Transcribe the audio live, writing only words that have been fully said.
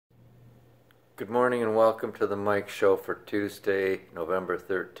Good morning and welcome to the Mike Show for Tuesday, November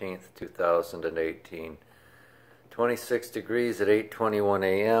 13th, 2018. 26 degrees at 8:21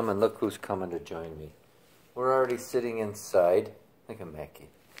 a.m. and look who's coming to join me. We're already sitting inside. Look at Mackie.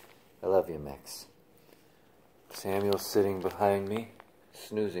 I love you, Max. Samuel's sitting behind me,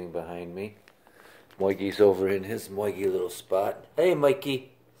 snoozing behind me. Moigie's over in his Moigie little spot. Hey,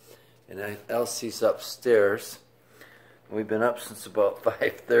 Mikey. And Elsie's upstairs. We've been up since about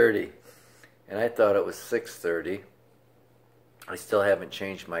 5:30. And I thought it was 6:30. I still haven't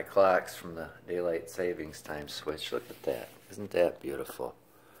changed my clocks from the daylight savings time switch. Look at that. Isn't that beautiful?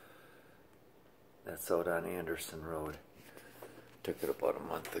 That's out on Anderson Road. Took it about a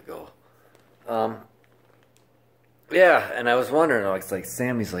month ago. Yeah, and I was wondering, it's like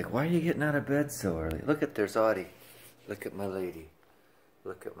Sammy's like, why are you getting out of bed so early? Look at, there's Audie. Look at my lady.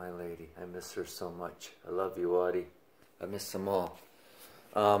 Look at my lady. I miss her so much. I love you, Audie. I miss them all.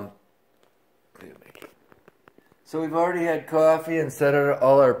 So we've already had coffee and said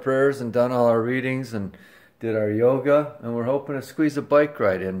all our prayers and done all our readings and did our yoga, and we're hoping to squeeze a bike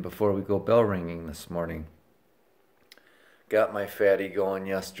ride in before we go bell ringing this morning. Got my fatty going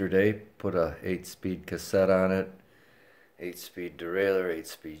yesterday, put a 8-speed cassette on it, 8-speed derailleur,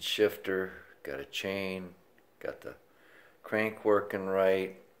 8-speed shifter, got a chain, got the crank working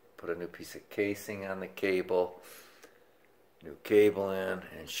right, put a new piece of casing on the cable, new cable in,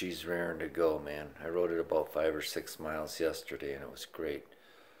 and she's raring to go, man. I rode it about 5 or 6 miles yesterday, and it was great.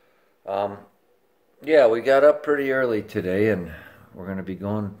 Yeah, we got up pretty early today, and we're going to be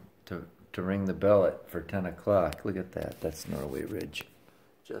going to ring the bell for 10 o'clock. Look at that. That's Norway Ridge.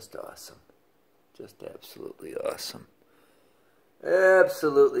 Just awesome. Just absolutely awesome.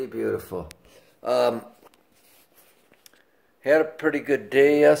 Absolutely beautiful. Had a pretty good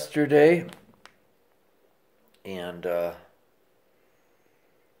day yesterday, and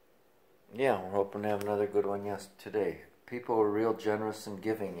yeah, we're hoping to have another good one today. People were real generous in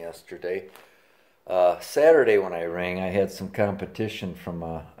giving yesterday. Saturday when I rang, I had some competition from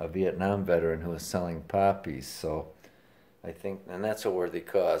a Vietnam veteran who was selling poppies. So I think, and that's a worthy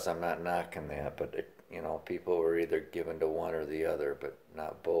cause. I'm not knocking that, but people were either given to one or the other, but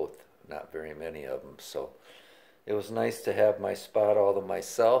not both. Not very many of them. So it was nice to have my spot all to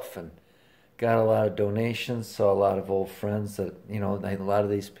myself, and got a lot of donations, saw a lot of old friends that, a lot of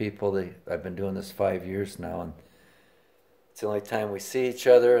these people, I've been doing this 5 years now, and it's the only time we see each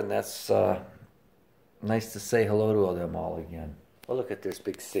other, and that's nice to say hello to them all again. Oh, look at this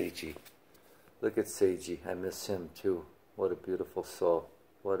big Seiji. Look at Seiji. I miss him too. What a beautiful soul.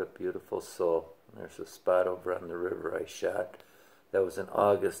 What a beautiful soul. There's a spot over on the river I shot. That was in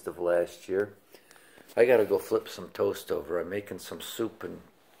August of last year. I gotta go flip some toast over. I'm making some soup and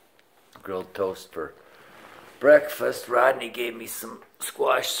grilled toast for breakfast. Rodney gave me some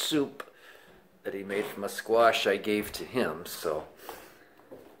squash soup that he made from a squash I gave to him, so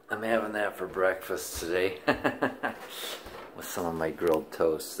I'm having that for breakfast today with some of my grilled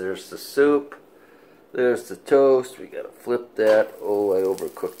toast. There's the soup, there's the toast. We gotta flip that. Oh, I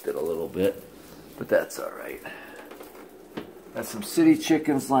overcooked it a little bit, but that's alright. Got some city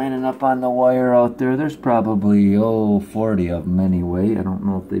chickens lining up on the wire out there. There's probably, 40 of them anyway. I don't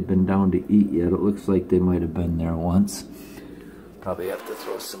know if they've been down to eat yet. It looks like they might have been there once. Probably have to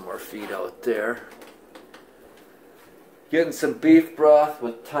throw some more feed out there. Getting some beef broth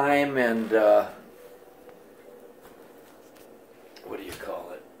with thyme and, what do you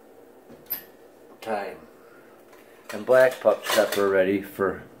call it? Thyme. And black pepper ready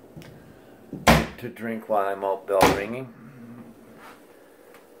to drink while I'm out bell ringing.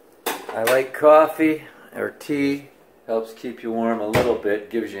 I like coffee or tea. Helps keep you warm a little bit,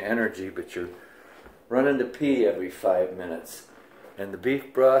 gives you energy, but you're running to pee every 5 minutes. And the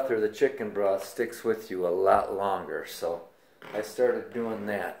beef broth or the chicken broth sticks with you a lot longer, so I started doing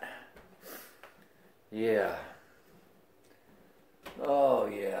that. Yeah. Oh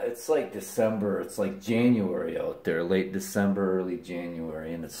yeah, it's like December, it's like January out there, late December, early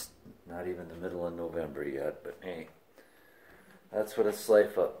January, and it's not even the middle of November yet, but hey. That's what it's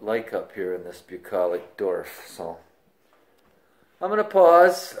like up here in this bucolic Dorf. So I'm going to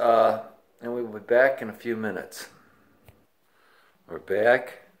pause, and we'll be back in a few minutes. We're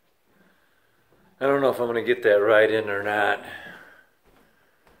back. I don't know if I'm going to get that ride in or not.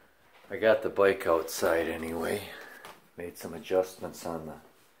 I got the bike outside anyway. Made some adjustments on the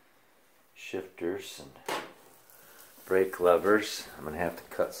shifters and brake levers. I'm going to have to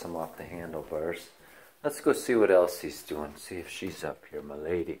cut some off the handlebars. Let's go see what Elsie's doing. See if she's up here, my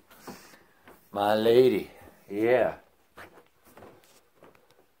lady. My lady. Yeah.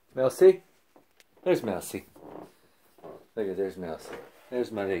 Melcy? There's Melcy. Look at, there's Melcy.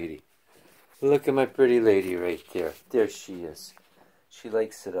 There's my lady. Look at my pretty lady right there. There she is. She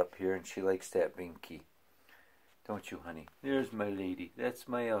likes it up here and she likes that binky. Don't you, honey? There's my lady. That's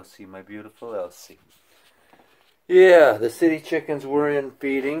my Elsie, my beautiful Elsie. Yeah, the city chickens were in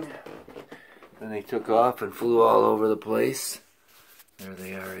feeding. Then they took off and flew all over the place. There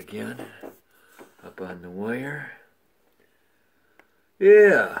they are again. Up on the wire.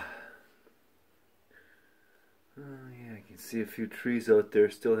 Yeah. Oh, yeah, I can see a few trees out there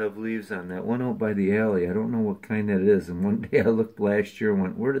still have leaves on. That one out by the alley, I don't know what kind that is. And one day I looked last year and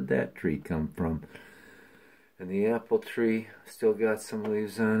went, where did that tree come from? And the apple tree still got some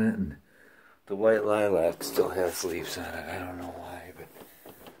leaves on it. And the white lilac still has leaves on it. I don't know why, but...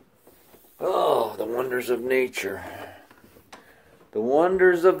 Oh, the wonders of nature. The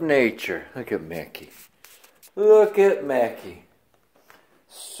wonders of nature. Look at Mackie. Look at Mackie.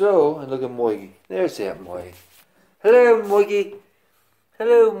 So, and look at Moigi. There's that Moigi. Hello, Moigi.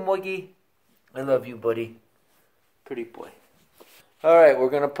 Hello, Moigi. I love you, buddy. Pretty boy. Alright, we're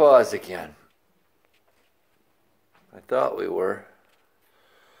going to pause again. I thought we were.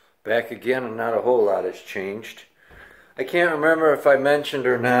 Back again, and not a whole lot has changed. I can't remember if I mentioned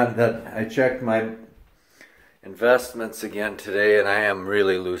or not that I checked my investments again today, and I am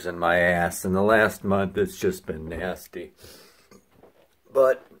really losing my ass. In the last month, it's just been nasty.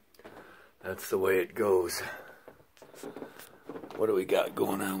 But that's the way it goes. What do we got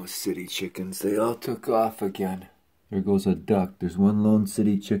going on with city chickens? They all took off again. There goes a duck. There's one lone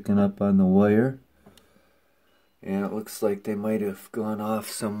city chicken up on the wire. And it looks like they might have gone off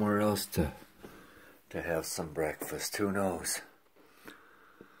somewhere else to have some breakfast. Who knows?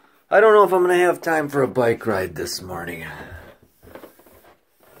 I don't know if I'm going to have time for a bike ride this morning. I'm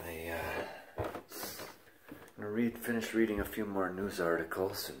going to finish reading a few more news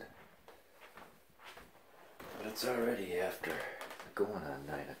articles. But it's already after going on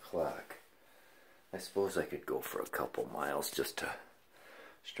 9 o'clock. I suppose I could go for a couple miles just to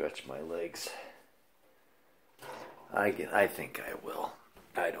stretch my legs. I think I will.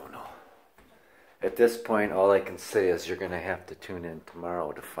 I don't know. At this point, all I can say is you're going to have to tune in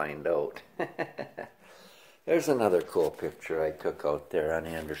tomorrow to find out. There's another cool picture I took out there on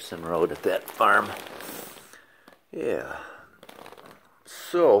Anderson Road at that farm. Yeah.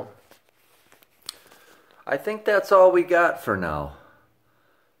 So, I think that's all we got for now.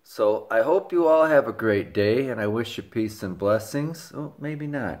 So, I hope you all have a great day, and I wish you peace and blessings. Oh, maybe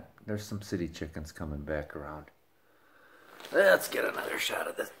not. There's some city chickens coming back around. Let's get another shot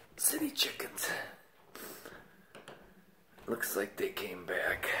of the city chickens. Looks like they came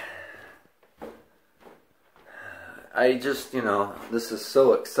back. I just, this is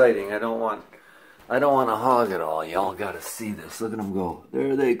so exciting. I don't want to hog it all. Y'all got to see this. Look at them go.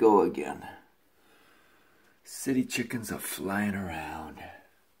 There they go again. City chickens are flying around.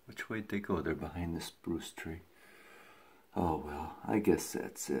 Which way'd they go? They're behind the spruce tree. Oh well, I guess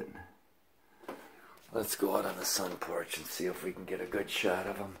that's it. Let's go out on the sun porch and see if we can get a good shot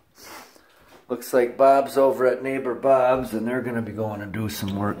of them. Looks like Bob's over at Neighbor Bob's, and they're going to be going to do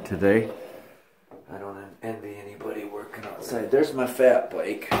some work today. I don't envy anybody working outside. There's my fat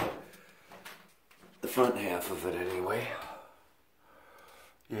bike. The front half of it anyway.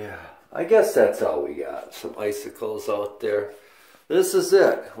 Yeah, I guess that's all we got. Some icicles out there. This is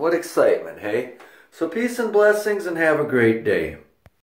it. What excitement, hey? So peace and blessings and have a great day.